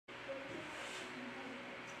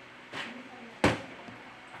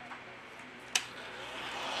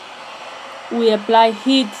we apply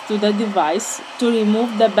heat to the device to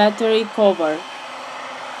remove the battery cover.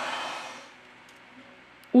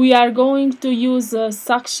 We are going to use a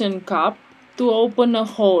suction cup to open a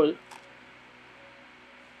hole.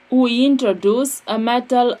 We introduce a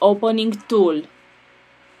metal opening tool.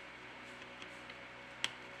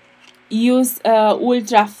 Use a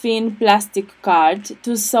ultra-thin plastic card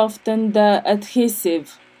to soften the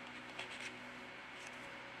adhesive.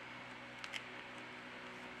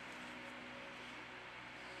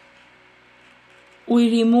 We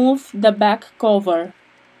remove the back cover.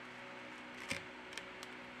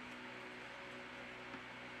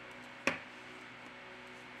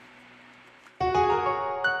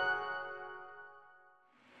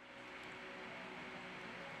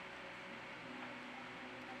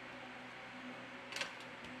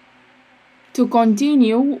 To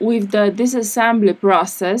continue with the disassembly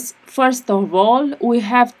process, first of all, we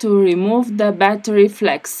have to remove the battery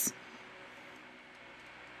flex.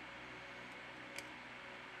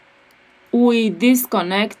 We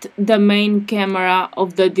disconnect the main camera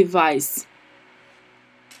of the device.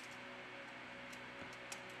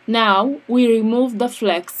 Now we remove the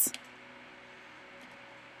flex.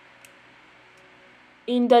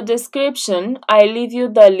 In the description, I leave you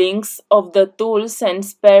the links of the tools and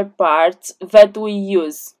spare parts that we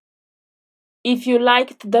use. If you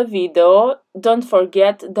liked the video, don't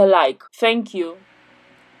forget the like. Thank you.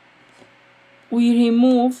 We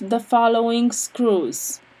remove the following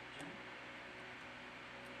screws.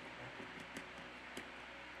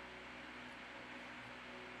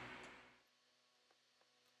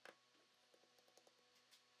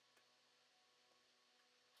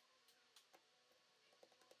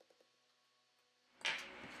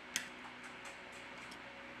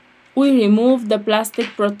 We remove the plastic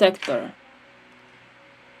protector.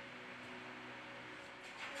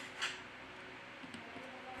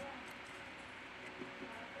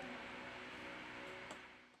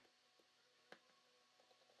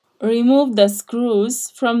 Remove the screws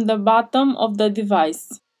from the bottom of the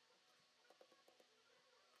device.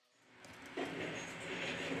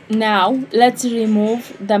 Now let's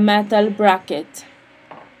remove the metal bracket.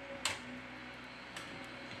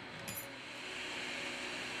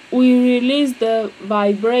 We release the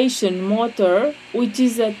vibration motor, which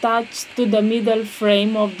is attached to the middle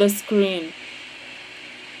frame of the screen.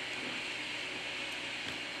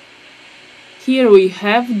 Here we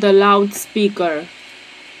have the loudspeaker.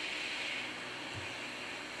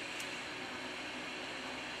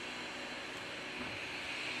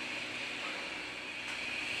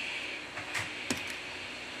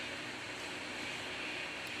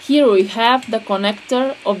 Here we have the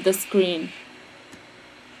connector of the screen.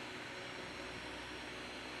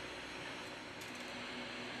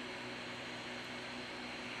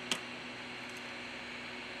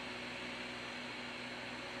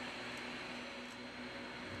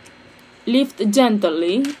 Lift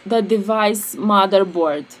gently the device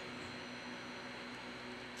motherboard.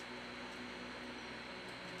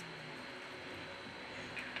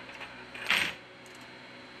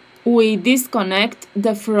 We disconnect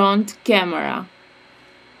the front camera.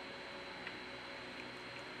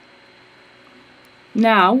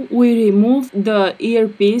 Now we remove the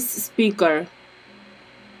earpiece speaker.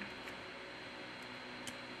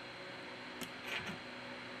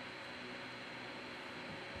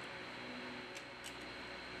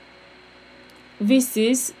 This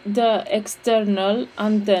is the external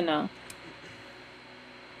antenna.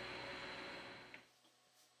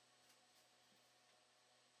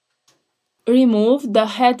 Remove the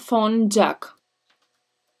headphone jack.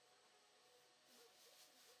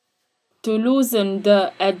 To loosen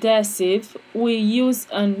the adhesive, we use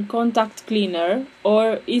a contact cleaner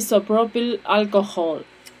or isopropyl alcohol.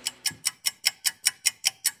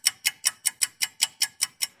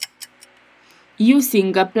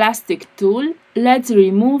 Using a plastic tool, let's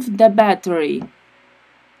remove the battery.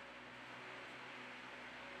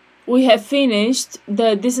 We have finished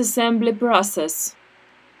the disassembly process.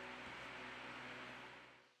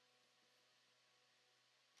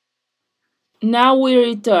 Now we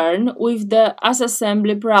return with the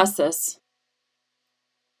assembly process.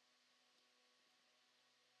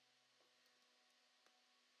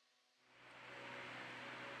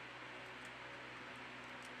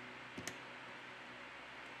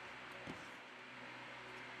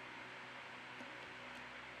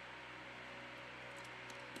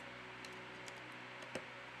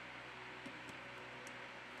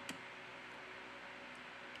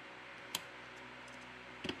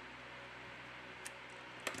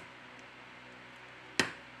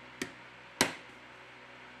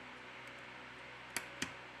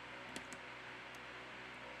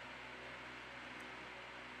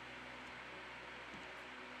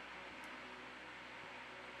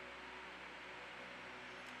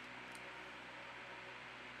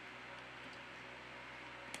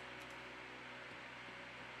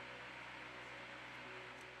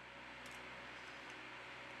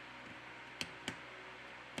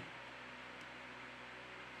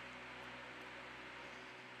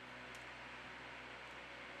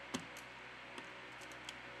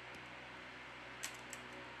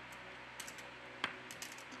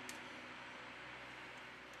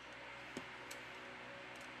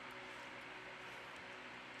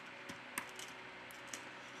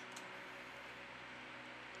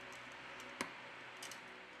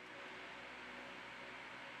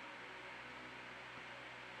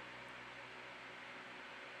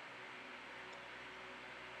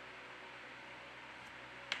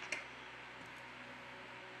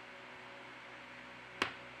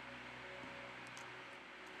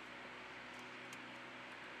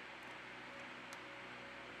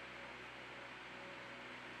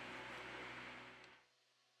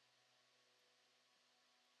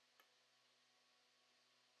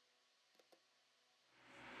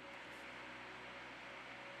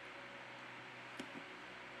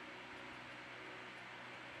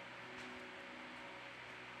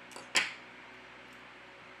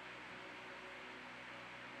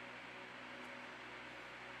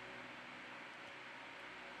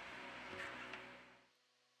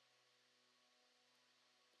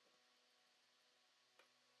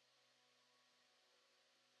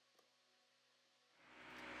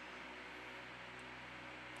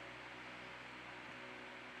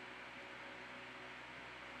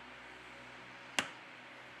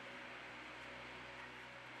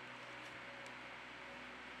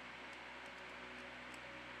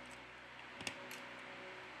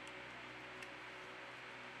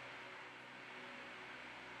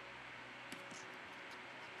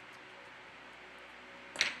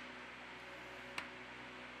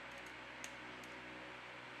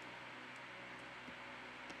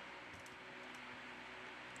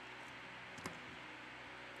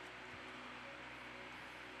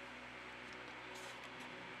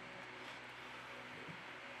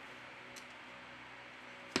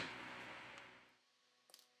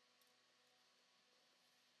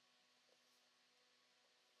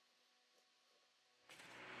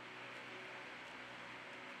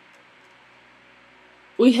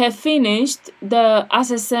 We have finished the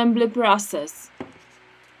assembly process.